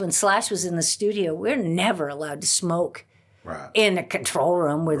When Slash was in the studio, we're never allowed to smoke in a control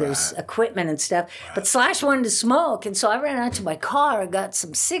room where there's equipment and stuff. But Slash wanted to smoke, and so I ran out to my car and got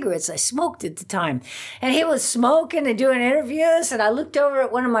some cigarettes. I smoked at the time. And he was smoking and doing interviews, and I looked over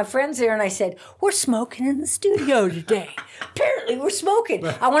at one of my friends there, and I said, we're smoking in the studio today. Apparently, we're smoking.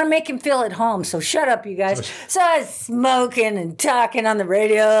 I want to make him feel at home, so shut up, you guys. So I was smoking and talking on the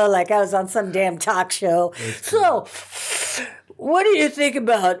radio like I was on some damn talk show. So, what do you think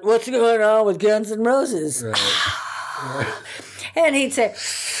about what's going on with Guns N' Roses? And he'd say,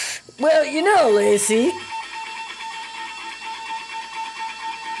 well, you know, Lacey.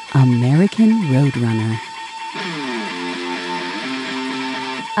 American Roadrunner.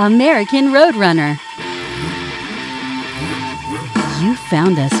 American Roadrunner. You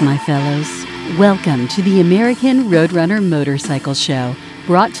found us, my fellows. Welcome to the American Roadrunner Motorcycle Show,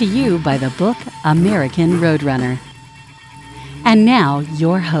 brought to you by the book American Roadrunner. And now,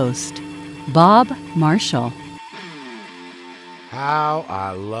 your host, Bob Marshall. How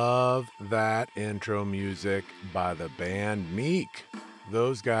I love that intro music by the band Meek.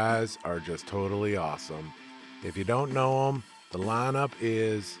 Those guys are just totally awesome. If you don't know them, the lineup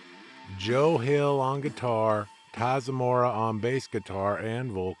is Joe Hill on guitar, Ty Zamora on bass guitar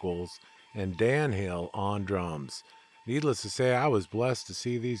and vocals, and Dan Hill on drums. Needless to say, I was blessed to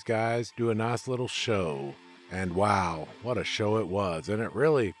see these guys do a nice little show. And wow, what a show it was. And it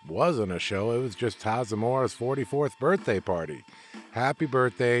really wasn't a show. It was just Ty Zamora's 44th birthday party. Happy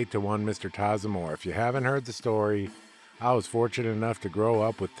birthday to one Mr. Ty Zamora. If you haven't heard the story, I was fortunate enough to grow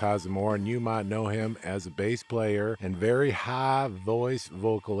up with Ty Zamora, and you might know him as a bass player and very high voice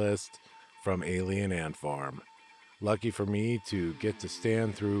vocalist from Alien Ant Farm. Lucky for me to get to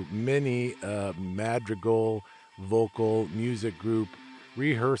stand through many madrigal vocal music group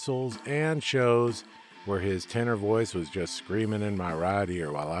rehearsals and shows where his tenor voice was just screaming in my right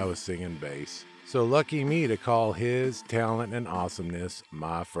ear while I was singing bass. So lucky me to call his talent and awesomeness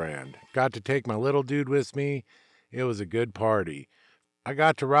my friend. Got to take my little dude with me. It was a good party. I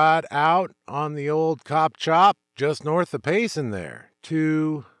got to ride out on the old Cop Chop just north of Payson there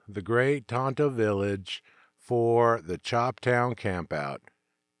to the great Tonto Village for the Choptown Campout.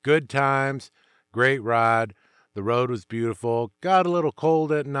 Good times, great ride. The road was beautiful. Got a little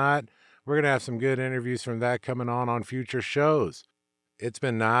cold at night. We're going to have some good interviews from that coming on future shows. It's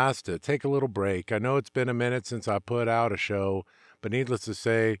been nice to take a little break. I know it's been a minute since I put out a show, but needless to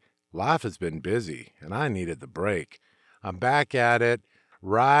say, life has been busy, and I needed the break. I'm back at it.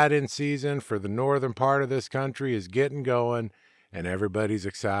 Riding season for the northern part of this country is getting going, and everybody's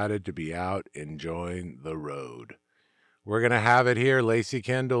excited to be out enjoying the road. We're going to have it here, Lacey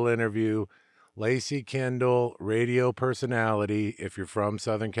Kendall interview. Lacey Kendall, radio personality, if you're from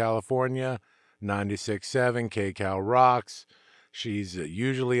Southern California, 96.7 KCal rocks. She's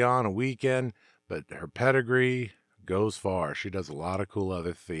usually on a weekend, but her pedigree goes far. She does a lot of cool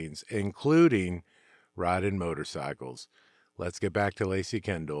other things, including riding motorcycles. Let's get back to Lacey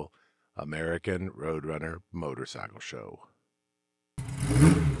Kendall, American Roadrunner Motorcycle Show.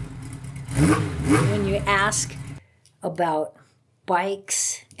 When you ask about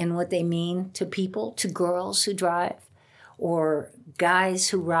bikes and what they mean to people, to girls who drive, or guys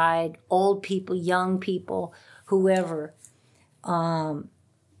who ride, old people, young people, whoever, don't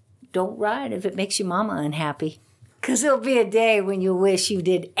ride if it makes your mama unhappy. Because there'll be a day when you wish you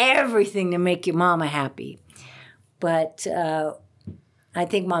did everything to make your mama happy. But I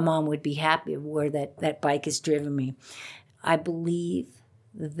think my mom would be happy where that bike has driven me. I believe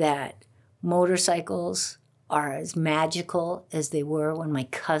that motorcycles are as magical as they were when my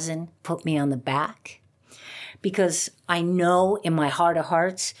cousin put me on the back. Because I know in my heart of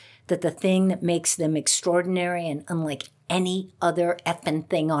hearts that the thing that makes them extraordinary and unlike any other effing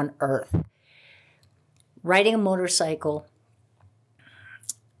thing on earth, riding a motorcycle,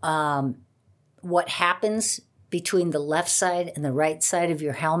 what happens between the left side and the right side of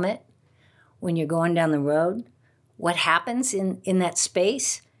your helmet when you're going down the road, what happens in that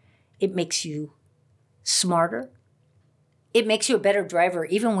space, it makes you smarter. It makes you a better driver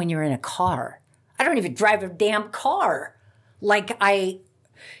even when you're in a car. I don't even drive a damn car like I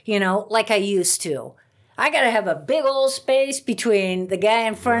used to. I got to have a big old space between the guy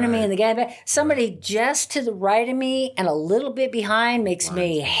in front of me and the guy back. Somebody just to the right of me and a little bit behind makes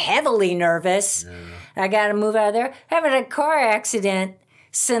me heavily nervous. Yeah. I got to move out of there. I haven't had a car accident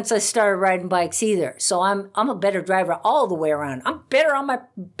since I started riding bikes either. So I'm a better driver all the way around. I'm better on my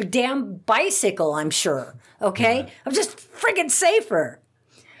damn bicycle, I'm sure. Okay? Yeah. I'm just friggin' safer.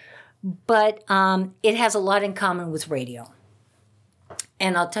 But it has a lot in common with radio.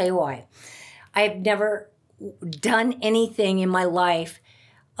 And I'll tell you why. I've never done anything in my life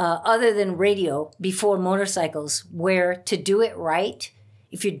other than radio before motorcycles, where to do it right,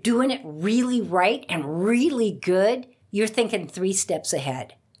 if you're doing it really right and really good, you're thinking 3 steps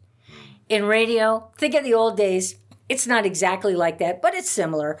ahead. In radio, think of the old days. It's not exactly like that, but it's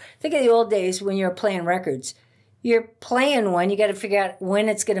similar. Think of the old days when you're playing records. You're playing one, you got to figure out when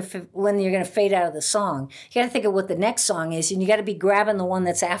you're going to fade out of the song. You got to think of what the next song is, and you got to be grabbing the one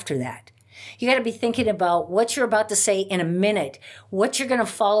that's after that. You got to be thinking about what you're about to say in a minute, what you're going to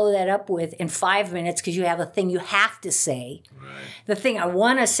follow that up with in 5 minutes because you have a thing you have to say, right. The thing I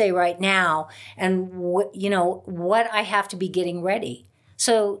want to say right now, and what I have to be getting ready.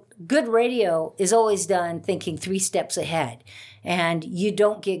 So good radio is always done thinking 3 steps ahead, and you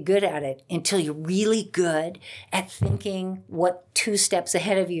don't get good at it until you're really good at thinking what 2 steps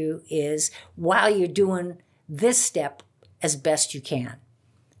ahead of you is while you're doing this step as best you can.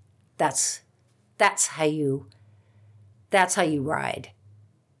 That's how you ride.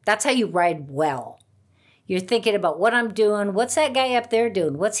 That's how you ride well. You're thinking about what I'm doing. What's that guy up there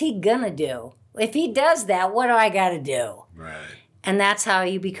doing? What's he gonna do? If he does that, what do I gotta do? Right. And that's how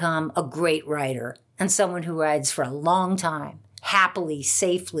you become a great rider and someone who rides for a long time, happily,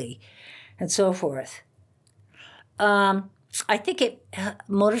 safely, and so forth. I think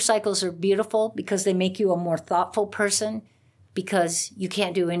motorcycles are beautiful because they make you a more thoughtful person, because you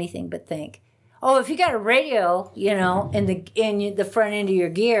can't do anything but think. Oh, if you got a radio, in the front end of your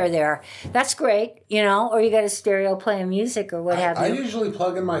gear there, that's great, or you got a stereo playing music or what have you. I usually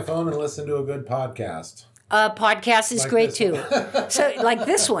plug in my phone and listen to a good podcast. Podcast is like great too. So like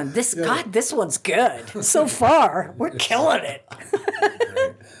this one, this one's good. So far, we're killing it.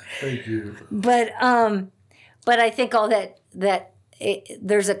 Thank you. But I think all that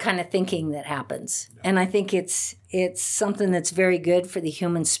there's a kind of thinking that happens, and I think it's something that's very good for the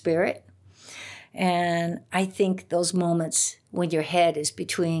human spirit. And I think those moments when your head is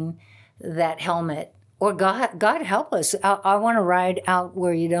between that helmet, or God help us, I want to ride out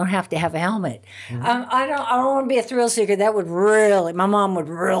where you don't have to have a helmet. Mm-hmm. I don't want to be a thrill seeker. That would my mom would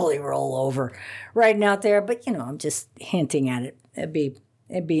really roll over riding out there. But I'm just hinting at it. It'd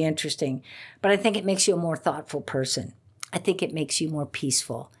be interesting. But I think it makes you a more thoughtful person. I think it makes you more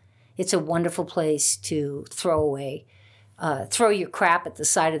peaceful. It's a wonderful place to throw your crap at the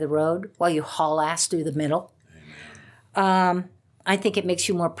side of the road while you haul ass through the middle. I think it makes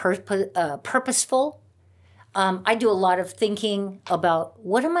you more purposeful. I do a lot of thinking about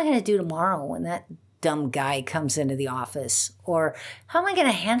what am I going to do tomorrow when that dumb guy comes into the office? Or how am I going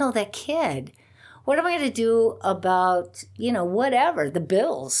to handle that kid? What am I going to do about, whatever, the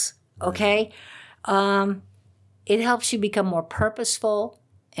bills, okay? It helps you become more purposeful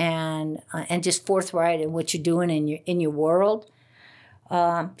and just forthright in what you're doing in your world.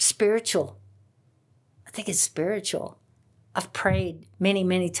 Spiritual. I think it's spiritual. I've prayed many,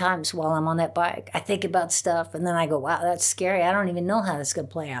 many times while I'm on that bike. I think about stuff, and then I go, wow, that's scary. I don't even know how this is going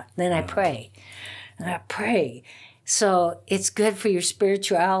to play out. Then I pray. And I pray. So it's good for your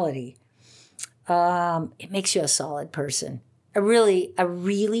spirituality. It makes you a solid person. I really,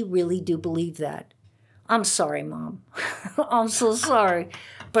 really do believe that. I'm sorry, Mom. I'm so sorry.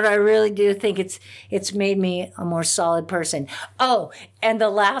 But I really do think it's made me a more solid person. Oh, and the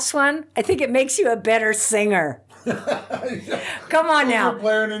last one, I think it makes you a better singer. Come on now.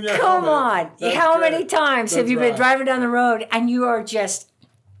 Come on. How many times have you been driving down the road and you are just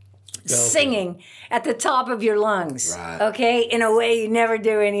singing at the top of your lungs? Right. Okay? In a way you never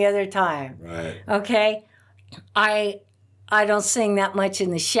do any other time. Right. Okay? I don't sing that much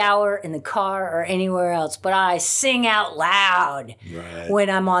in the shower, in the car, or anywhere else, but I sing out loud when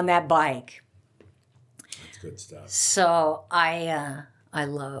I'm on that bike. That's good stuff. So I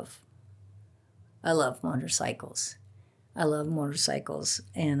love motorcycles. I love motorcycles,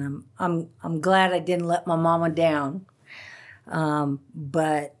 and I'm glad I didn't let my mama down.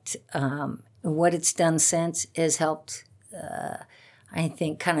 But what it's done since has helped, I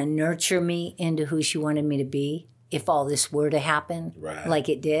think, kind of nurture me into who she wanted me to be. If all this were to happen like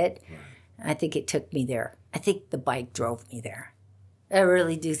it did, I think it took me there. I think the bike drove me there. I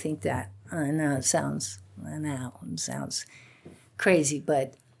really do think that. I know it sounds crazy,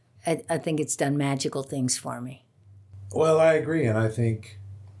 but I think it's done magical things for me. Well, I agree, and I think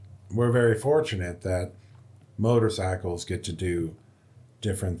we're very fortunate that motorcycles get to do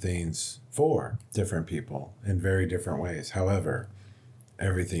different things for different people in very different ways. However,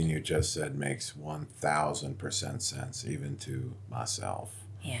 everything you just said makes 1,000% sense, even to myself.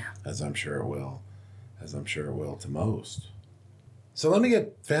 Yeah. As I'm sure it will to most. So let me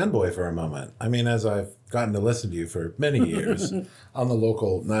get fanboy for a moment. I mean, as I've gotten to listen to you for many years on the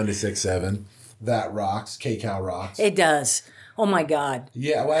local 96.7, that rocks, KCal rocks. It does. Oh my God.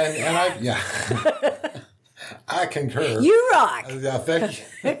 Yeah, well, and I concur. You rock. Yeah, thank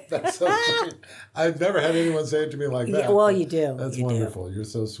you. That's so sweet. I've never had anyone say it to me like that. Yeah, well, you do. That's you wonderful. Do. You're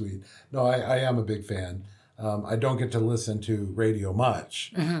so sweet. No, I am a big fan. I don't get to listen to radio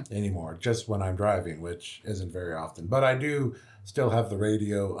much anymore, just when I'm driving, which isn't very often. But I do still have the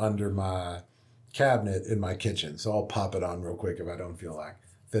radio under my cabinet in my kitchen, so I'll pop it on real quick if I don't feel like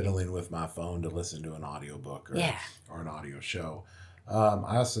fiddling with my phone to listen to an audiobook or an audio show.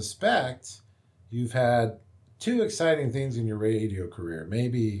 I suspect you've had 2 exciting things in your radio career.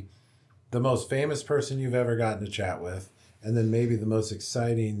 Maybe the most famous person you've ever gotten to chat with, and then maybe the most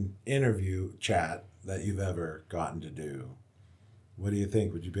exciting interview chat that you've ever gotten to do. What do you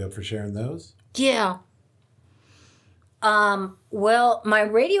think? Would you be up for sharing those? Yeah. Well, my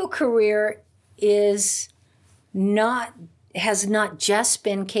radio career has not just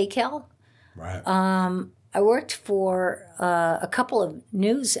been KCAL. Right. I worked for a couple of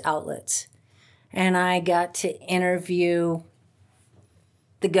news outlets, and I got to interview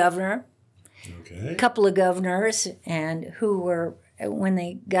the governor, a couple of governors, and who were, when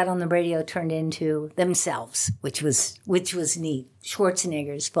they got on the radio, turned into themselves, which was neat.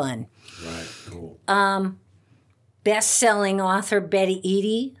 Schwarzenegger's fun. Right. Cool. Best-selling author Betty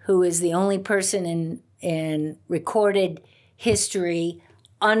Eadie, who is the only person in recorded history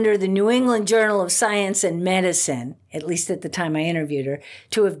under the New England Journal of Science and Medicine, at least at the time I interviewed her,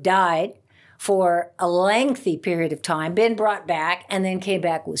 to have died for a lengthy period of time, been brought back, and then came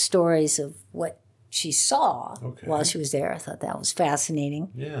back with stories of what she saw while she was there. I thought that was fascinating.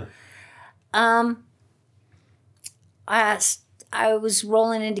 Yeah. I was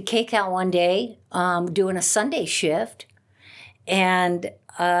rolling into KCAL one day, doing a Sunday shift, and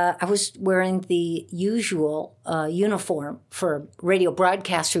I was wearing the usual uniform for a radio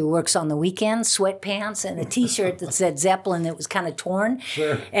broadcaster who works on the weekends, sweatpants and a T-shirt that said Zeppelin that was kind of torn,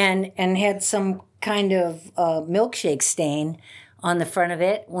 and had some kind of milkshake stain on the front of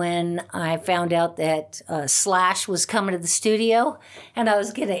it when I found out that Slash was coming to the studio, and I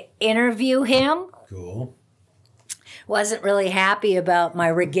was going to interview him. Cool. Wasn't really happy about my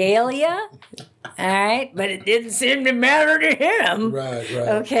regalia, all right, but it didn't seem to matter to him. Right.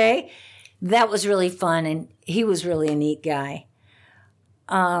 Okay, that was really fun, and he was really a neat guy.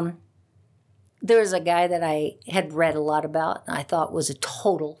 There was a guy that I had read a lot about, and I thought was a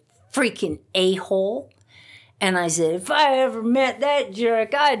total freaking a-hole. And I said, if I ever met that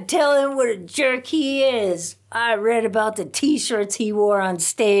jerk, I'd tell him what a jerk he is. I read about the T-shirts he wore on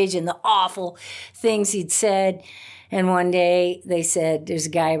stage and the awful things he'd said. And one day they said, there's a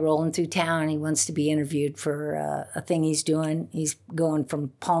guy rolling through town. He wants to be interviewed for a thing he's doing. He's going from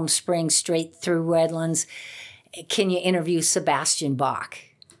Palm Springs straight through Redlands. Can you interview Sebastian Bach?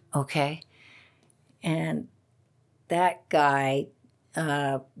 Okay. And that guy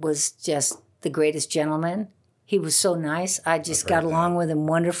was just the greatest gentleman. He was so nice. I just got along with him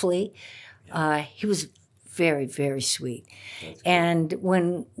wonderfully. He was very, very sweet. And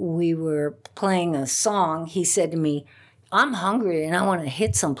when we were playing a song, he said to me, I'm hungry and I want to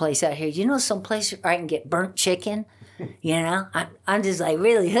hit someplace out here. You know someplace where I can get burnt chicken? You know, I'm just like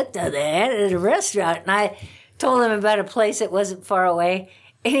really hooked on that at a restaurant. And I told him about a place that wasn't far away.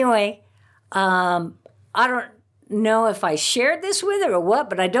 Anyway, I don't know if I shared this with her or what,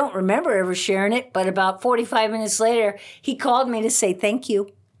 but I don't remember ever sharing it. But about 45 minutes later, he called me to say thank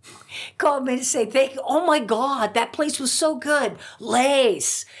you. Called me to say thank you. Oh my God, that place was so good.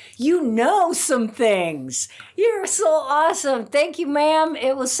 Lace, you know some things. You're so awesome. Thank you, ma'am.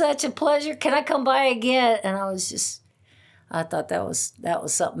 It was such a pleasure. Can I come by again? And I thought that was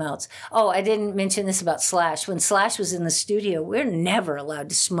something else. Oh, I didn't mention this about Slash. When Slash was in the studio, we're never allowed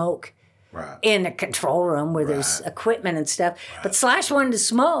to smoke in a control room where there's equipment and stuff. But Slash wanted to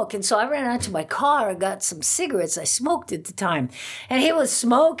smoke, and so I ran out to my car and got some cigarettes. I smoked at the time. And he was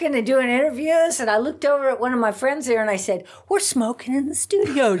smoking and doing interviews, and I looked over at one of my friends there, and I said, we're smoking in the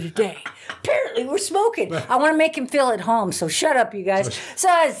studio today. Apparently, we're smoking. I want to make him feel at home, so shut up, you guys. So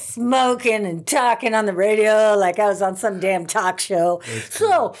I was smoking and talking on the radio like I was on some damn talk show.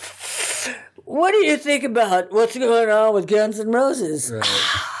 So, what do you think about what's going on with Guns N' Roses?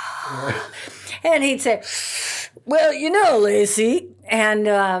 And he'd say, well, you know, Lacey.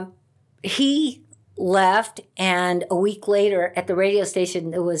 And he left, and a week later at the radio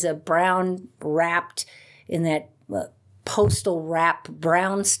station, there was a brown wrapped in that postal wrap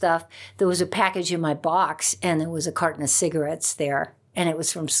brown stuff. There was a package in my box, and there was a carton of cigarettes there, and it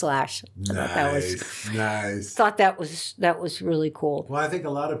was from Slash. Nice. Thought that was really cool. Well, I think a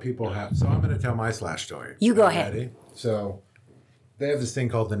lot of people have. So I'm going to tell my Slash story. You go ahead. Ready? So They have this thing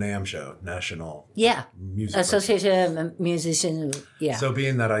called the NAMM show, National Yeah. Music Association of Musicians. Yeah. So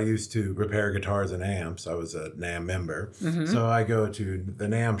being that I used to repair guitars and amps, I was a NAMM member. Mm-hmm. So I go to the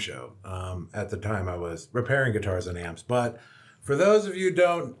NAMM show. At the time, I was repairing guitars and amps. But for those of you who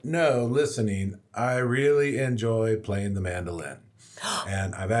don't know, listening, I really enjoy playing the mandolin.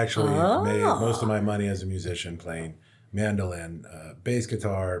 And I've actually made most of my money as a musician playing mandolin, bass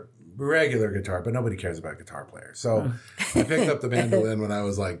guitar, regular guitar, but nobody cares about guitar players. So I picked up the mandolin when I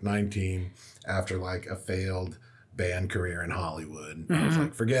was like 19 after like a failed band career in Hollywood. I was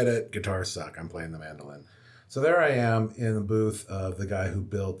like, forget it, guitars suck, I'm playing the mandolin. So there I am in the booth of the guy who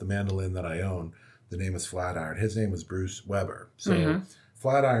built the mandolin that I own. The name was Flatiron. His name was Bruce Weber. So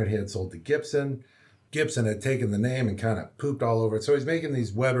Flatiron he had sold to Gibson. Gibson had taken the name and kind of pooped all over it. So he's making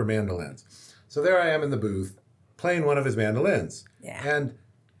these Weber mandolins. So there I am in the booth playing one of his mandolins. Yeah. And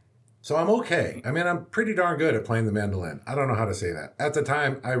so I'm okay. I mean, I'm pretty darn good at playing the mandolin. I don't know how to say that. At the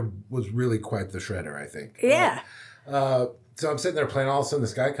time, I was really quite the shredder, I think. Yeah. So I'm sitting there playing. All of a sudden,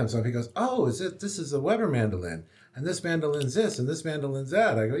 this guy comes up. He goes, "Oh, this is a Weber mandolin, and this mandolin's this, and this mandolin's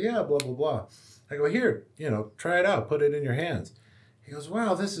that." I go, "Yeah, blah blah blah." I go, "Here, try it out. Put it in your hands." He goes,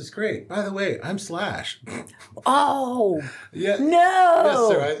 "Wow, this is great. By the way, I'm Slash." Oh. Yeah. No.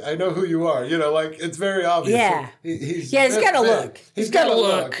 Yes, sir. I know who you are. It's very obvious. Yeah. He's got a look. He's got a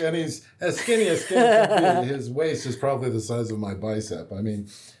look. And he's as skinny can be. His waist is probably the size of my bicep. I mean,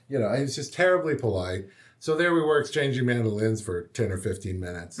 he's just terribly polite. So there we were exchanging mandolins for 10 or 15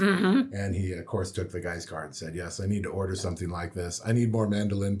 minutes. Mm-hmm. And he, of course, took the guy's card and said, "Yes, I need to order something like this. I need more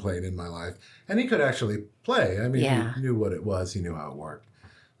mandolin playing in my life." And he could actually play. I mean, he knew what it was. He knew how it worked.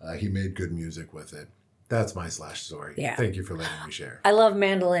 He made good music with it. That's my Slash story. Yeah. Thank you for letting me share. I love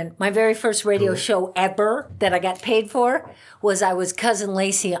mandolin. My very first radio show ever that I got paid for was I was Cousin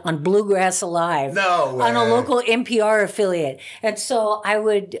Lacey on Bluegrass Alive. No way. On a local NPR affiliate. And so I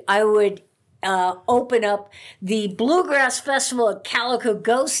would open up the Bluegrass Festival at Calico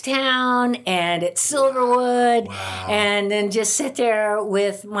Ghost Town and at Silverwood. Wow. And then just sit there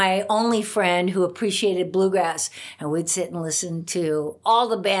with my only friend who appreciated bluegrass. And we'd sit and listen to all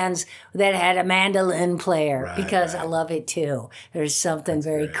the bands that had a mandolin player because I love it too. There's something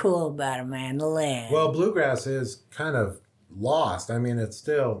very cool about a mandolin. Well, bluegrass is kind of lost. I mean, it's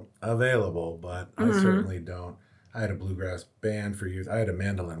still available, but I certainly don't. I had a bluegrass band for years. I had a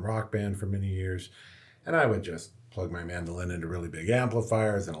mandolin rock band for many years. And I would just plug my mandolin into really big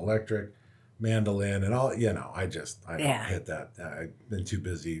amplifiers and electric mandolin and all. I don't hit that. I've been too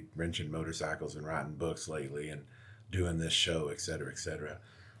busy wrenching motorcycles and writing books lately and doing this show, et cetera,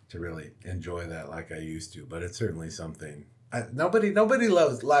 to really enjoy that like I used to. But it's certainly something. Nobody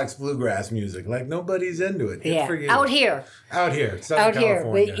likes bluegrass music. Like, nobody's into it. Good for you. Out here. Southern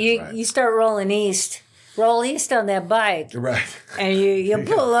California. But you start rolling east. Roll east on that bike. Right. And you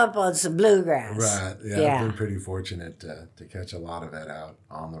pull up on some bluegrass. Right. Yeah. I've been pretty fortunate to catch a lot of that out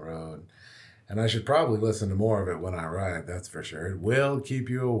on the road. And I should probably listen to more of it when I ride, that's for sure. It will keep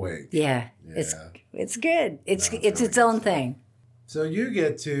you awake. Yeah. It's good. It's its own thing. So you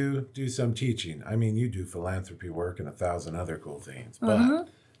get to do some teaching. I mean, you do philanthropy work and 1,000 other cool things. But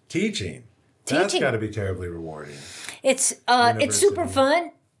teaching, that's got to be terribly rewarding. It's super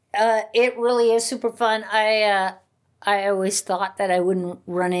fun. It really is super fun. I always thought that I wouldn't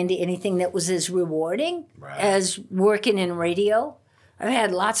run into anything that was as rewarding as working in radio. I've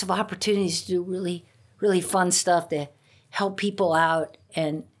had lots of opportunities to do really, really fun stuff to help people out.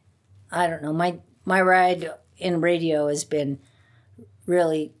 And I don't know, my ride in radio has been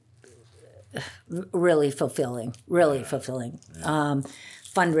really, really fulfilling,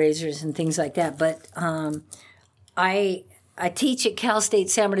 fundraisers and things like that. But I teach at Cal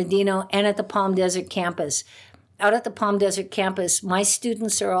State San Bernardino and at the Palm Desert campus. Out at the Palm Desert campus, my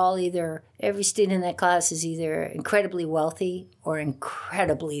students are all every student in that class is either incredibly wealthy or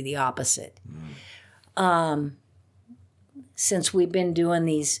incredibly the opposite. Since we've been doing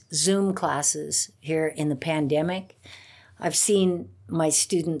these Zoom classes here in the pandemic, I've seen my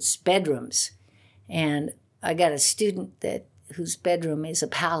students' bedrooms. And I got a student whose bedroom is a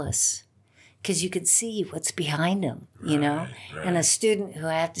palace, because you could see what's behind them, Right. And a student who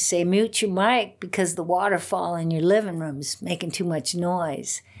I have to say, mute your mic because the waterfall in your living room is making too much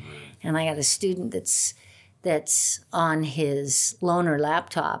noise. Right. And I got a student that's on his loaner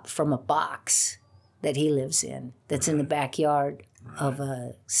laptop from a box that he lives in that's in the backyard of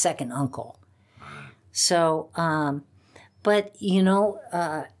a second uncle. Right. So, but,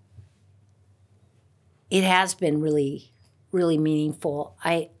 it has been really, really meaningful.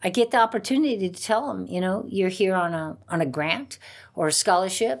 I get the opportunity to tell them, you're here on a grant or a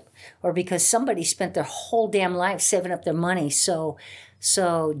scholarship, or because somebody spent their whole damn life saving up their money. So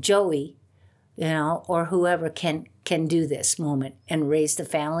Joey, or whoever can do this moment and raise the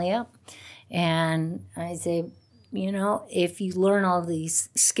family up. And I say, if you learn all these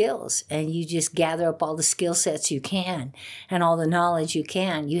skills and you just gather up all the skill sets you can and all the knowledge you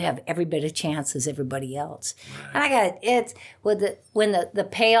can, you have every bit of chance as everybody else. Right. And it's when the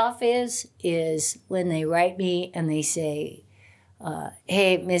payoff is when they write me and they say,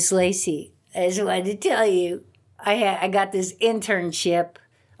 hey, Miss Lacey, I just wanted to tell you, I got this internship.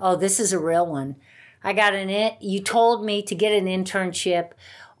 Oh, this is a real one. You told me to get an internship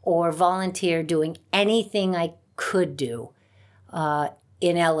or volunteer doing anything I could do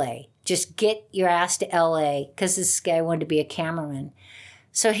in LA. Just get your ass to LA, because this guy wanted to be a cameraman.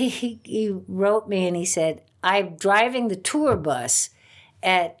 So he wrote me and he said, I'm driving the tour bus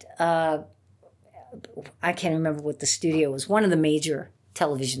at, I can't remember what the studio was, one of the major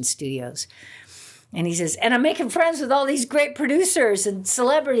television studios. And he says, and I'm making friends with all these great producers and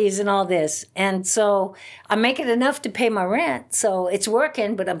celebrities and all this. And so I'm making enough to pay my rent. So it's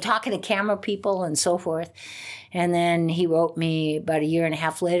working, but I'm talking to camera people and so forth. And then he wrote me about a year and a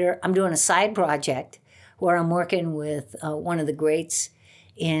half later, I'm doing a side project where I'm working with one of the greats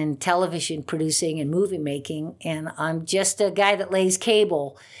in television producing and movie making. And I'm just a guy that lays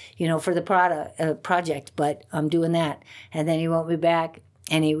cable, for the project, but I'm doing that. And then he wrote me back.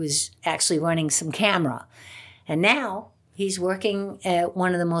 And he was actually running some camera. And now he's working at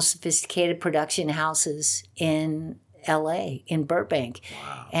one of the most sophisticated production houses in LA, in Burbank.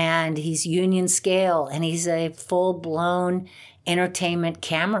 Wow. And he's union scale, and he's a full-blown entertainment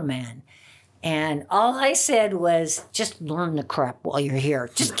cameraman. And all I said was, just learn the crap while you're here.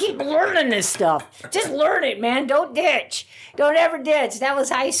 Just keep learning this stuff. Just learn it, man. Don't ditch. Don't ever ditch. That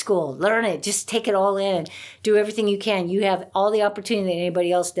was high school. Learn it. Just take it all in. Do everything you can. You have all the opportunity that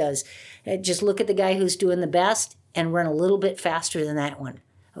anybody else does. Just look at the guy who's doing the best and run a little bit faster than that one,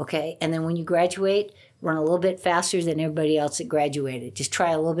 okay? And then when you graduate, run a little bit faster than everybody else that graduated. Just try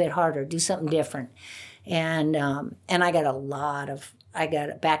a little bit harder. Do something different. And I got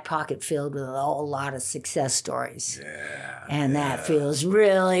a back pocket filled with a whole lot of success stories. Yeah. And that feels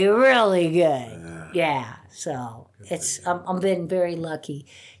really, really good. Yeah. So I'm been very lucky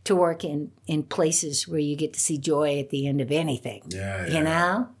to work in places where you get to see joy at the end of anything. Yeah. You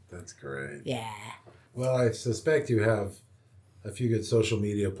know? That's great. Yeah. Well, I suspect you have a few good social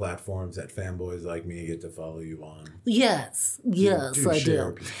media platforms that fanboys like me get to follow you on. Yes, I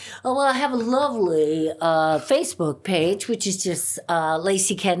do. Oh, well, I have a lovely Facebook page, which is just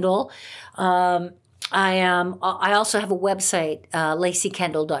Lacey Kendall. I also have a website,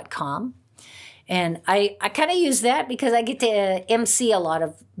 lacykendall.com. And I kind of use that because I get to MC a lot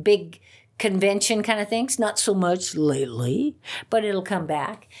of big convention kind of things. Not so much lately, but it'll come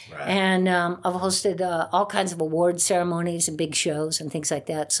back. Right. And I've hosted all kinds of award ceremonies and big shows and things like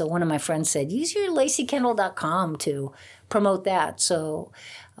that. So one of my friends said, use your lacykendall.com to promote that. So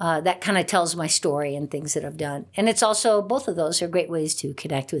that kind of tells my story and things that I've done. And it's also, both of those are great ways to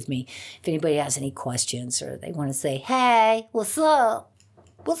connect with me. If anybody has any questions or they want to say, hey, what's up?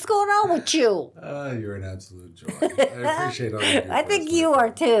 What's going on with you? You're an absolute joy. I appreciate all you do. I think you are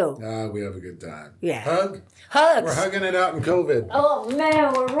too. We have a good time. Yeah. Hugs. We're hugging it out in COVID. Oh,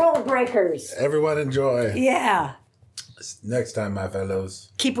 man, we're rule breakers. Everyone enjoy. Yeah. Next time, my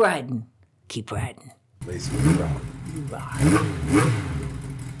fellows. Keep riding. Keep riding. Lacey, you rock.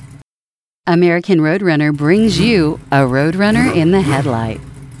 American Roadrunner brings you a Roadrunner in the Headlight.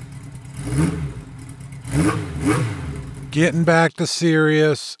 Getting back to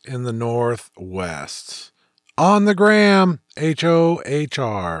Sirius in the Northwest. On the gram,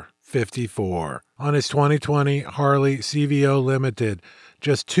 HOHR 54 on his 2020 Harley CVO Limited.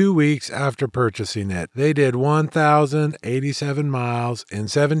 Just 2 weeks after purchasing it, they did 1,087 miles in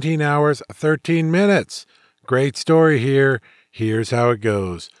 17 hours, 13 minutes. Great story here. Here's how it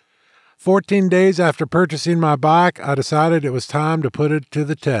goes. 14 days after purchasing my bike, I decided it was time to put it to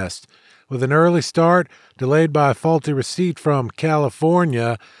the test. With an early start, delayed by a faulty receipt from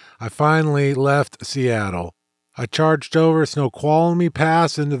California, I finally left Seattle. I charged over Snoqualmie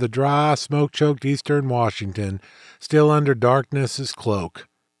Pass into the dry, smoke-choked eastern Washington, still under darkness's cloak.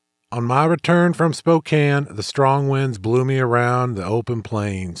 On my return from Spokane, the strong winds blew me around the open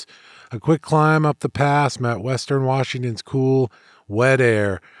plains. A quick climb up the pass met western Washington's cool, wet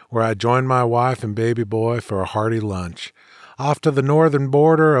air, where I joined my wife and baby boy for a hearty lunch. Off to the northern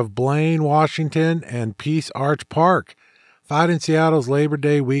border of Blaine, Washington, and Peace Arch Park. Fighting Seattle's Labor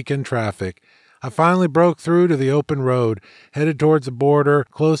Day weekend traffic, I finally broke through to the open road, headed towards the border,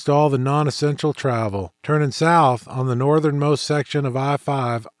 close to all the non-essential travel. Turning south on the northernmost section of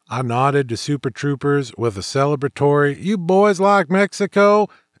I-5, I nodded to Super Troopers with a celebratory, "You boys like Mexico?"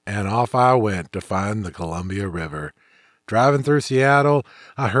 and off I went to find the Columbia River. Driving through Seattle,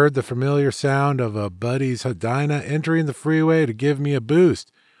 I heard the familiar sound of a buddy's Dinah entering the freeway to give me a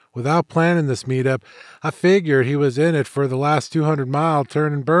boost. Without planning this meetup, I figured he was in it for the last 200-mile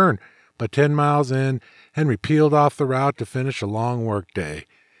turn and burn. But 10 miles in, Henry peeled off the route to finish a long workday.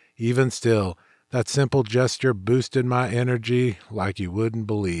 Even still, that simple gesture boosted my energy like you wouldn't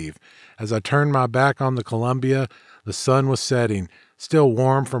believe. As I turned my back on the Columbia, the sun was setting, still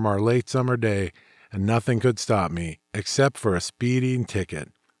warm from our late summer day, and nothing could stop me, except for a speeding ticket.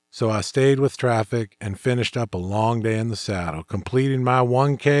 So I stayed with traffic and finished up a long day in the saddle, completing my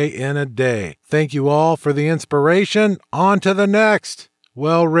 1K in a day. Thank you all for the inspiration. On to the next.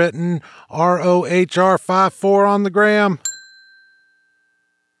 Well written, ROHR54 on the gram.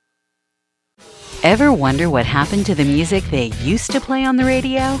 Ever wonder what happened to the music they used to play on the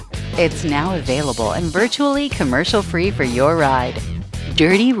radio? It's now available and virtually commercial-free for your ride.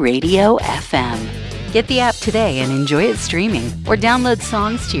 Dirty Radio FM. Get the app today and enjoy it streaming, or download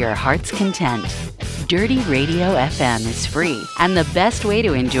songs to your heart's content. Dirty Radio FM is free and the best way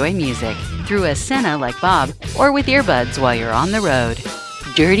to enjoy music through a Sena like Bob or with earbuds while you're on the road.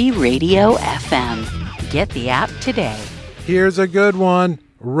 Dirty Radio FM. Get the app today. Here's a good one.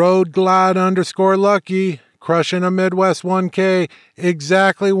 Road Glide _Lucky, crushing a Midwest 1K,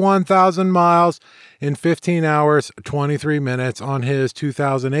 exactly 1,000 miles in 15 hours, 23 minutes on his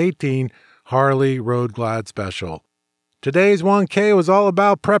 2018 Harley Road Glide Special. Today's 1K was all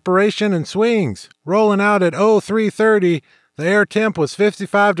about preparation and swings. Rolling out at 0330, the air temp was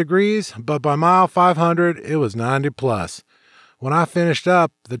 55 degrees, but by mile 500, it was 90 plus. When I finished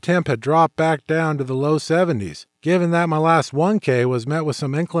up, the temp had dropped back down to the low 70s. Given that my last 1K was met with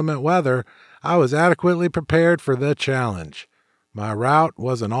some inclement weather, I was adequately prepared for the challenge. My route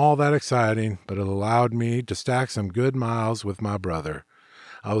wasn't all that exciting, but it allowed me to stack some good miles with my brother.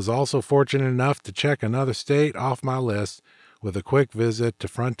 I was also fortunate enough to check another state off my list with a quick visit to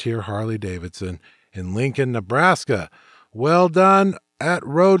Frontier Harley-Davidson in Lincoln, Nebraska. Well done at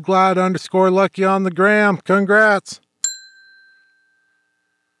Road Glide _Lucky on the gram. Congrats!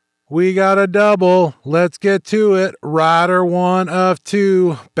 We got a double. Let's get to it. Rider 1 of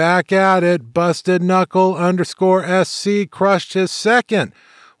 2. Back at it. Busted Knuckle _SC crushed his second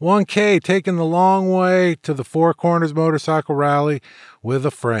 1K, taking the long way to the Four Corners Motorcycle Rally with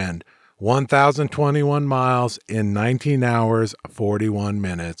a friend. 1,021 miles in 19 hours, 41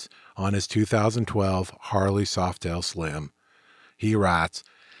 minutes on his 2012 Harley Softail Slim. He writes,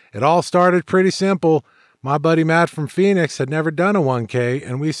 "It all started pretty simple. My buddy Matt from Phoenix had never done a 1K,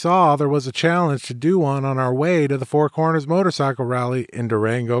 and we saw there was a challenge to do one on our way to the Four Corners Motorcycle Rally in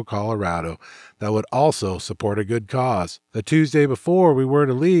Durango, Colorado, that would also support a good cause. The Tuesday before we were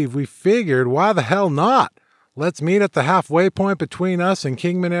to leave, we figured, why the hell not? Let's meet at the halfway point between us and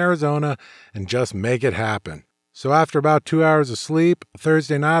Kingman, Arizona, and just make it happen." So after about 2 hours of sleep,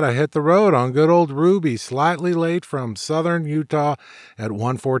 Thursday night I hit the road on good old Ruby, slightly late from southern Utah at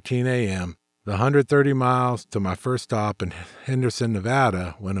 1:14 a.m. The 130 miles to my first stop in Henderson,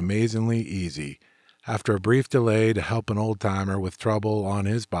 Nevada went amazingly easy. After a brief delay to help an old-timer with trouble on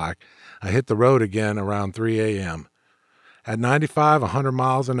his bike, I hit the road again around 3 a.m. At 95, 100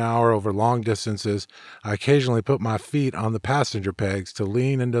 miles an hour over long distances, I occasionally put my feet on the passenger pegs to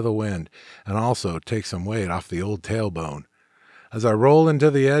lean into the wind and also take some weight off the old tailbone. As I roll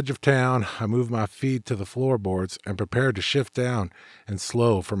into the edge of town, I move my feet to the floorboards and prepare to shift down and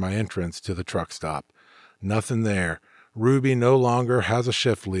slow for my entrance to the truck stop. Nothing there. Ruby no longer has a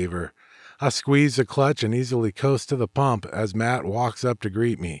shift lever. I squeeze the clutch and easily coast to the pump as Matt walks up to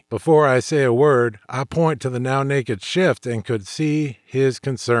greet me. Before I say a word, I point to the now naked shift and could see his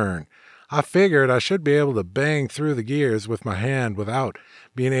concern. I figured I should be able to bang through the gears with my hand without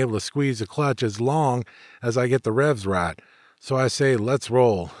being able to squeeze the clutch as long as I get the revs right. So I say, let's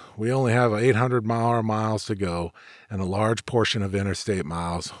roll. We only have 800 miles to go and a large portion of interstate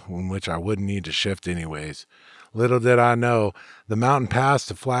miles in which I wouldn't need to shift anyways. Little did I know, the mountain pass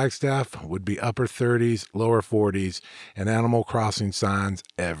to Flagstaff would be upper 30s, lower 40s, and Animal Crossing signs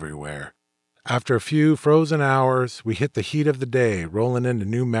everywhere. After a few frozen hours, we hit the heat of the day, rolling into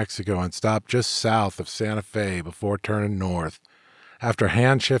New Mexico and stopped just south of Santa Fe before turning north. After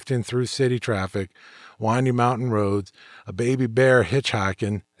hand-shifting through city traffic, windy mountain roads, a baby bear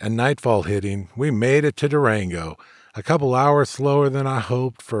hitchhiking, and nightfall hitting, we made it to Durango. A couple hours slower than I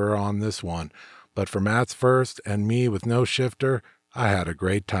hoped for on this one, but for Matt's first and me with no shifter, I had a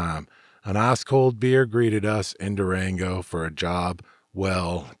great time. An ice-cold beer greeted us in Durango for a job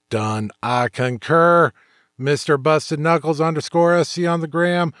well done. I concur. Mr. Busted Knuckles _SC on the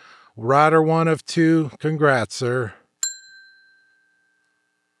gram. Rider 1 of 2. Congrats, sir.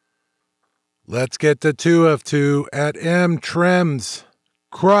 Let's get to 2 of 2 at M. Trims.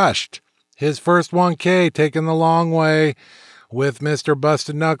 Crushed. His first 1K taken the long way with Mr.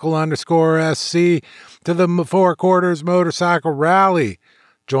 Busted Knuckle _SC to the Four Quarters Motorcycle Rally,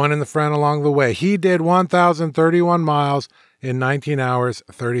 joining the friend along the way. He did 1,031 miles in 19 hours,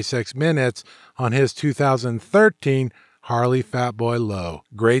 36 minutes on his 2013 Harley Fat Boy Low.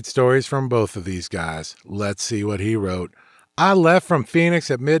 Great stories from both of these guys. Let's see what he wrote. I left from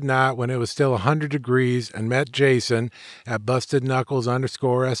Phoenix at midnight when it was still 100 degrees and met Jason at Busted Knuckles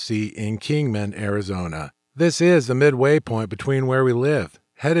 _SC in Kingman, Arizona. This is the midway point between where we live.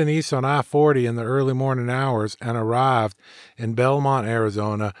 Heading east on I-40 in the early morning hours and arrived in Belmont,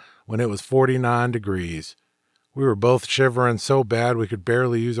 Arizona when it was 49 degrees. We were both shivering so bad we could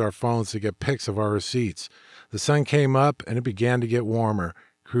barely use our phones to get pics of our receipts. The sun came up and it began to get warmer,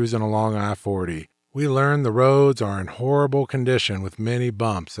 cruising along I-40. We learned the roads are in horrible condition with many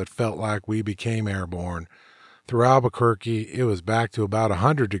bumps that felt like we became airborne. Through Albuquerque, it was back to about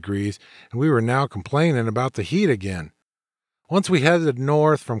 100 degrees, and we were now complaining about the heat again. Once we headed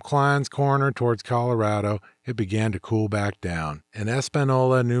north from Klein's Corner towards Colorado, it began to cool back down. In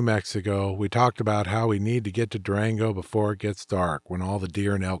Espanola, New Mexico, we talked about how we need to get to Durango before it gets dark, when all the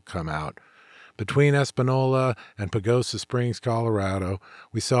deer and elk come out. Between Espanola and Pagosa Springs, Colorado,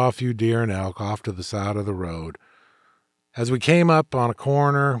 we saw a few deer and elk off to the side of the road. As we came up on a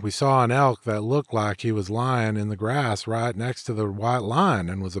corner, we saw an elk that looked like he was lying in the grass right next to the white line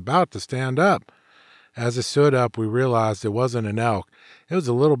and was about to stand up. As it stood up, we realized it wasn't an elk. It was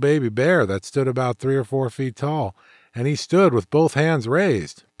a little baby bear that stood about 3 or 4 feet tall, and he stood with both hands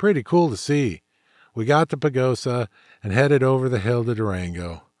raised. Pretty cool to see. We got to Pagosa and headed over the hill to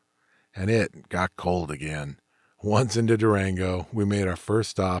Durango. And it got cold again. Once into Durango, we made our first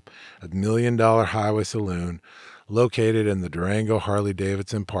stop at $1 Million Highway Saloon, located in the Durango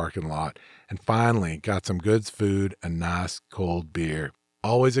Harley-Davidson parking lot, and finally got some good food and nice cold beer.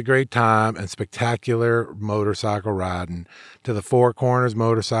 Always a great time and spectacular motorcycle riding to the Four Corners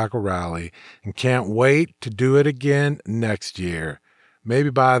Motorcycle Rally, and can't wait to do it again next year. Maybe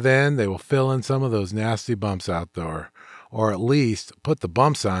by then they will fill in some of those nasty bumps out there, or at least put the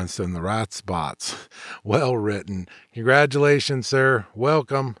bump signs in the right spots. Well written. Congratulations, sir.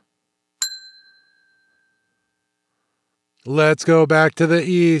 Welcome. Let's go back to the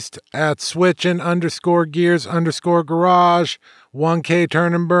east at switching _gears _garage, 1K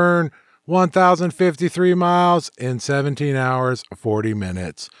turn and burn, 1,053 miles in 17 hours, 40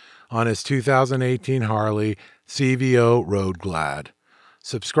 minutes on his 2018 Harley CVO Road Glide.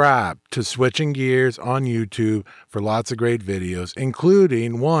 Subscribe to Switching Gears on YouTube for lots of great videos,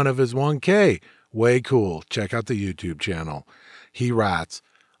 including one of his 1K. Way cool. Check out the YouTube channel. He writes,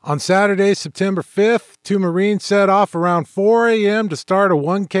 on Saturday, September 5th, 2 Marines set off around 4 a.m. to start a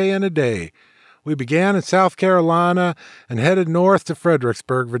 1K in a day. We began in South Carolina and headed north to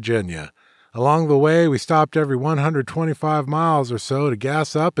Fredericksburg, Virginia. Along the way, we stopped every 125 miles or so to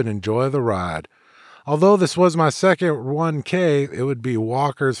gas up and enjoy the ride. Although this was my second 1K, it would be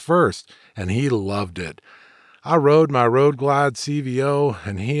Walker's first, and he loved it. I rode my Road Glide CVO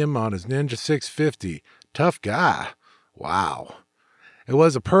and him on his Ninja 650. Tough guy. Wow. It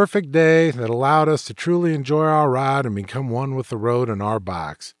was a perfect day that allowed us to truly enjoy our ride and become one with the road and our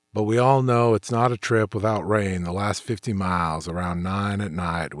bikes. But we all know it's not a trip without rain. The last 50 miles, around 9 at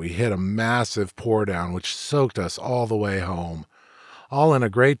night, we hit a massive pour down which soaked us all the way home. All in a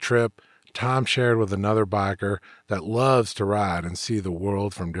great trip, time shared with another biker that loves to ride and see the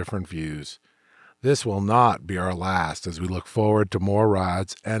world from different views. This will not be our last as we look forward to more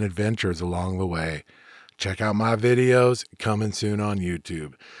rides and adventures along the way. Check out my videos coming soon on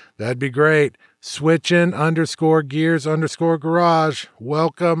YouTube. That'd be great. Switching _gears _garage.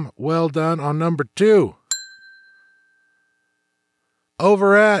 Welcome. Well done on number 2.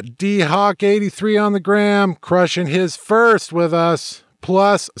 Over at DHawk83 on the gram, crushing his first with us,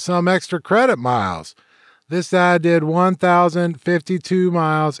 plus some extra credit miles. This guy did 1,052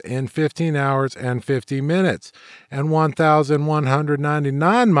 miles in 15 hours and 50 minutes and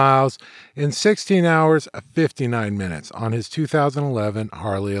 1,199 miles in 16 hours, 59 minutes on his 2011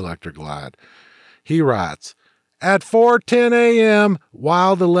 Harley Electric Glide. He writes, at 4:10 a.m.,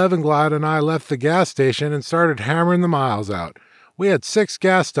 Wild 11 Glide and I left the gas station and started hammering the miles out. We had 6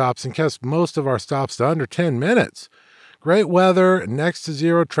 gas stops and kept most of our stops to under 10 minutes. Great weather and next to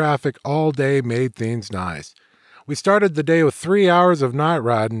zero traffic all day made things nice. We started the day with 3 hours of night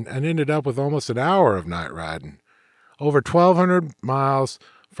riding and ended up with almost an hour of night riding. Over 1,200 miles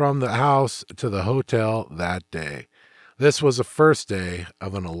from the house to the hotel that day. This was the first day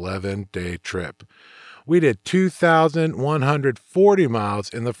of an 11-day trip. We did 2,140 miles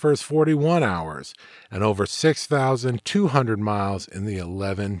in the first 41 hours and over 6,200 miles in the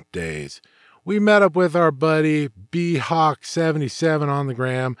 11 days. We met up with our buddy BHawk77 on the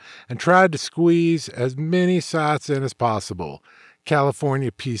gram and tried to squeeze as many sites in as possible.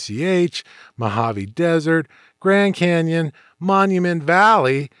 California PCH, Mojave Desert, Grand Canyon, Monument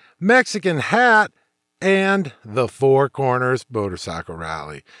Valley, Mexican Hat, and the Four Corners Motorcycle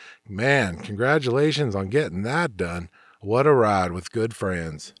Rally. Man, congratulations on getting that done. What a ride with good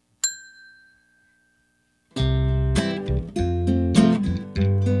friends.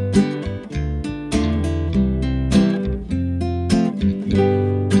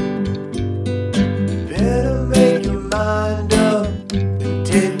 Better make your mind up and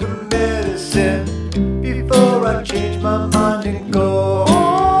take the medicine before I change my mind and go.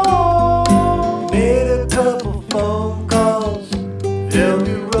 Made a couple phone calls, they'll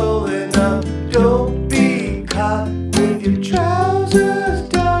be rolling up. Don't be caught with your trousers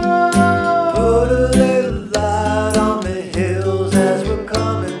down. Put a little light on the hills as we're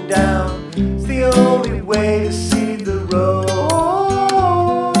coming down. It's the only way to see the road.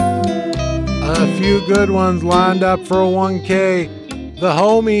 A few good ones lined up for a 1K. The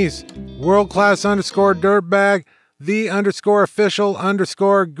homies, world-class _ dirtbag, the _ official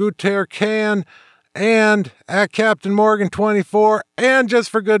 _ Guter Can, and at Captain Morgan 24, and just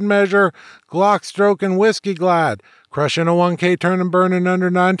for good measure, Glock Stroking Whiskey Glide, crushing a 1K turn and burn in under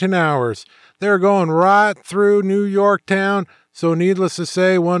 19 hours. They're going right through New York town, so needless to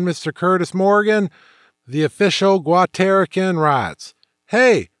say, one Mr. Curtis Morgan, the official Guaterican, writes,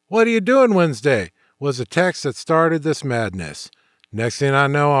 "Hey, what are you doing Wednesday?" was a text that started this madness. Next thing I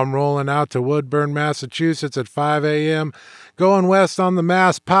know, I'm rolling out to Woodburn, Massachusetts at 5 a.m., going west on the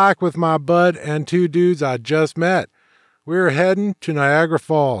Mass Pike with my bud and 2 dudes I just met. We were heading to Niagara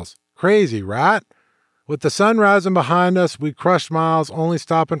Falls. Crazy, right? With the sun rising behind us, we crushed miles, only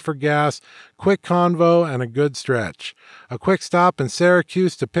stopping for gas, quick convo, and a good stretch. A quick stop in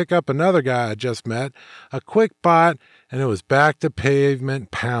Syracuse to pick up another guy I just met, a quick bite, and it was back to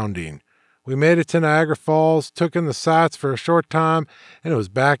pavement pounding. We made it to Niagara Falls, took in the sights for a short time, and it was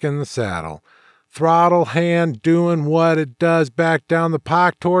back in the saddle. Throttle hand doing what it does back down the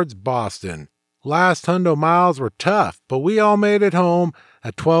pike towards Boston. Last 100 miles were tough, but we all made it home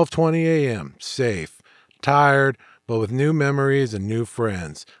at 12:20 a.m., safe. Tired, but with new memories and new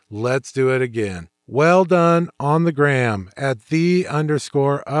friends. Let's do it again. Well done on the gram at the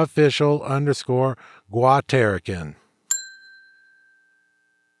 _ official _ Guaterican.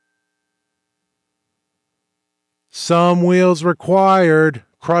 Some wheels required.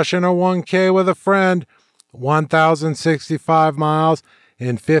 Crushing a 1K with a friend. 1,065 miles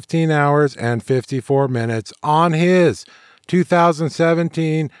in 15 hours and 54 minutes on his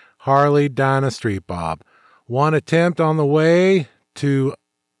 2017 Harley Dyna Street Bob. One attempt on the way to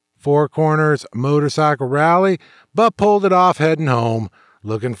Four Corners Motorcycle Rally, but pulled it off heading home.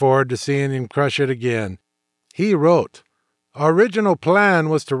 Looking forward to seeing him crush it again. He wrote, "Our original plan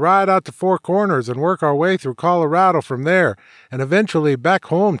was to ride out to Four Corners and work our way through Colorado from there and eventually back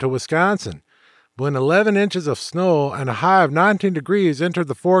home to Wisconsin. When 11 inches of snow and a high of 19 degrees entered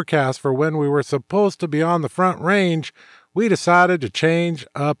the forecast for when we were supposed to be on the Front Range, we decided to change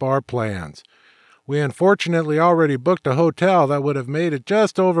up our plans. We unfortunately already booked a hotel that would have made it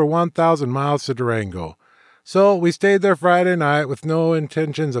just over 1,000 miles to Durango. So we stayed there Friday night with no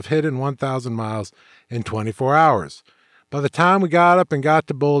intentions of hitting 1,000 miles in 24 hours. By the time we got up and got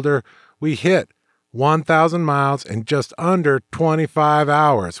to Boulder, we hit 1,000 miles in just under 25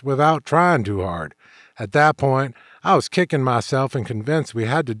 hours without trying too hard. At that point, I was kicking myself and convinced we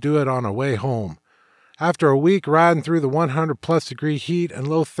had to do it on our way home. After a week riding through the 100-plus degree heat and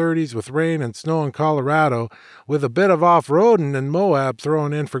low 30s with rain and snow in Colorado, with a bit of off-roading and Moab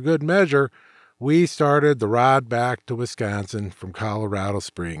thrown in for good measure, we started the ride back to Wisconsin from Colorado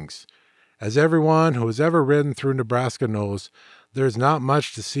Springs. As everyone who has ever ridden through Nebraska knows, there's not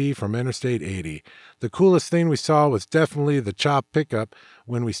much to see from Interstate 80. The coolest thing we saw was definitely the Chop pickup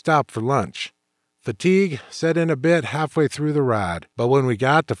when we stopped for lunch. Fatigue set in a bit halfway through the ride, but when we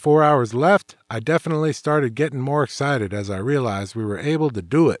got to 4 hours left, I definitely started getting more excited as I realized we were able to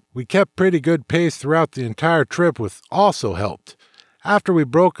do it. We kept pretty good pace throughout the entire trip, which also helped. After we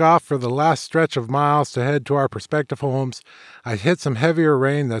broke off for the last stretch of miles to head to our prospective homes, I hit some heavier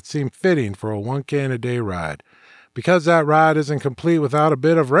rain that seemed fitting for a 1K in a day ride. Because that ride isn't complete without a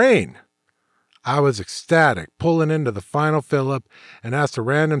bit of rain. I was ecstatic, pulling into the final fill-up and asked a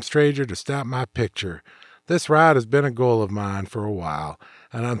random stranger to snap my picture. This ride has been a goal of mine for a while,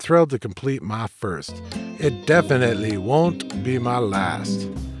 and I'm thrilled to complete my first. It definitely won't be my last.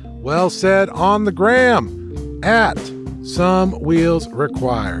 Well said on the gram, at Some Wheels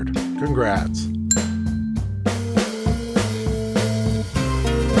Required. Congrats.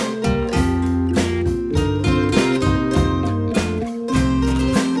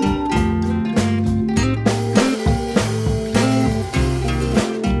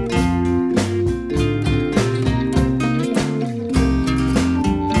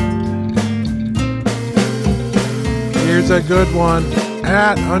 Here's a good one.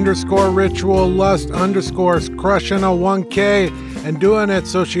 At _ritual_lust_ crushing a 1K and doing it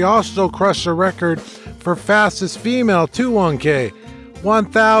so she also crushed the record for fastest female to 1K.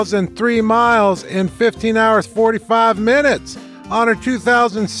 1,003 miles in 15 hours 45 minutes on her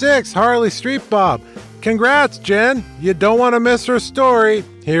 2006 Harley Street Bob. Congrats, Jen. You don't want to miss her story.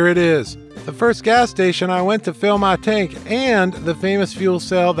 Here it is. The first gas station I went to fill my tank, and the famous fuel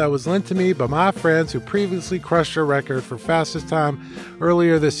cell that was lent to me by my friends who previously crushed a record for fastest time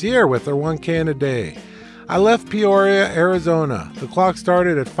earlier this year with their 1K in a day. I left Peoria, Arizona. The clock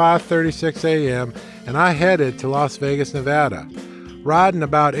started at 5:36 a.m., and I headed to Las Vegas, Nevada. Riding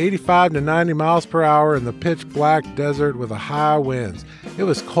about 85 to 90 miles per hour in the pitch black desert with a high winds. It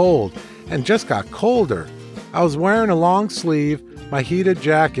was cold, and just got colder. I was wearing a long sleeve, my heated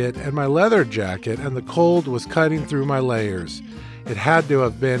jacket, and my leather jacket, and the cold was cutting through my layers. It had to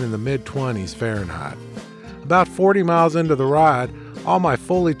have been in the mid-20s Fahrenheit. About 40 miles into the ride, all my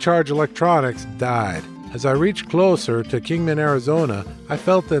fully charged electronics died. As I reached closer to Kingman, Arizona, I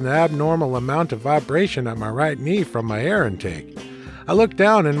felt an abnormal amount of vibration at my right knee from my air intake. I looked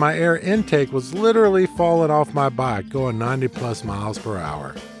down and my air intake was literally falling off my bike, going 90 plus miles per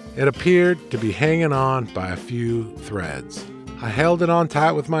hour. It appeared to be hanging on by a few threads. I held it on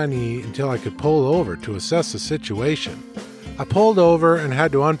tight with my knee until I could pull over to assess the situation. I pulled over and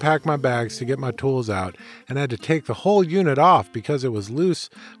had to unpack my bags to get my tools out and had to take the whole unit off because it was loose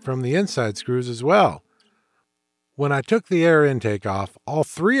from the inside screws as well. When I took the air intake off, all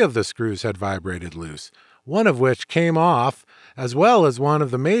 3 of the screws had vibrated loose, one of which came off, as well as one of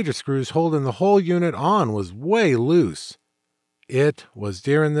the major screws holding the whole unit on was way loose. It was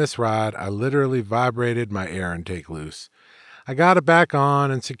during this ride I literally vibrated my air intake loose. I got it back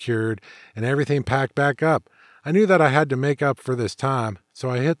on and secured, and everything packed back up. I knew that I had to make up for this time, so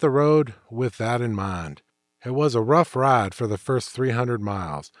I hit the road with that in mind. It was a rough ride for the first 300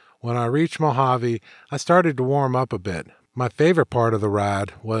 miles. When I reached Mojave, I started to warm up a bit. My favorite part of the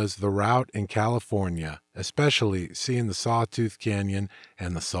ride was the route in California, especially seeing the Sawtooth Canyon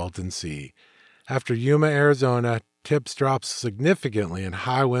and the Salton Sea. After Yuma, Arizona, tips dropped significantly and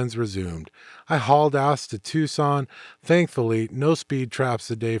high winds resumed. I hauled ass to Tucson. Thankfully, no speed traps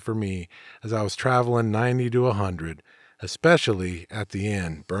today for me as I was traveling 90 to 100, especially at the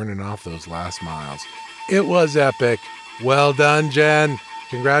end, burning off those last miles. It was epic. Well done, Jen.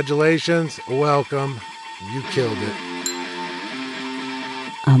 Congratulations. Welcome. You killed it.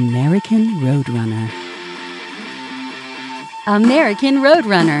 American Roadrunner. American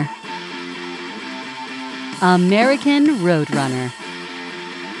Roadrunner. American Roadrunner.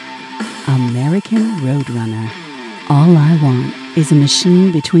 American Roadrunner. All I want is a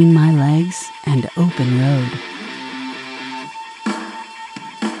machine between my legs and open road.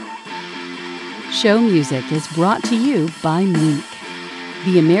 Show music is brought to you by Meek.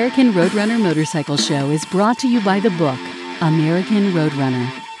 The American Roadrunner Motorcycle Show is brought to you by the book American Roadrunner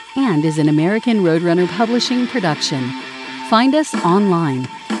and is an American Roadrunner publishing production. Find us online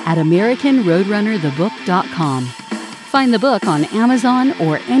at AmericanRoadrunnerthebook.com. Find the book on Amazon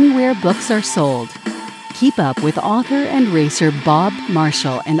or anywhere books are sold. Keep up with author and racer Bob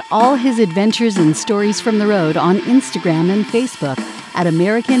Marshall and all his adventures and stories from the road on Instagram and Facebook at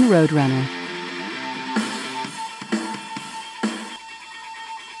American Roadrunner.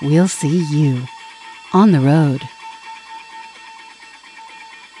 We'll see you on the road.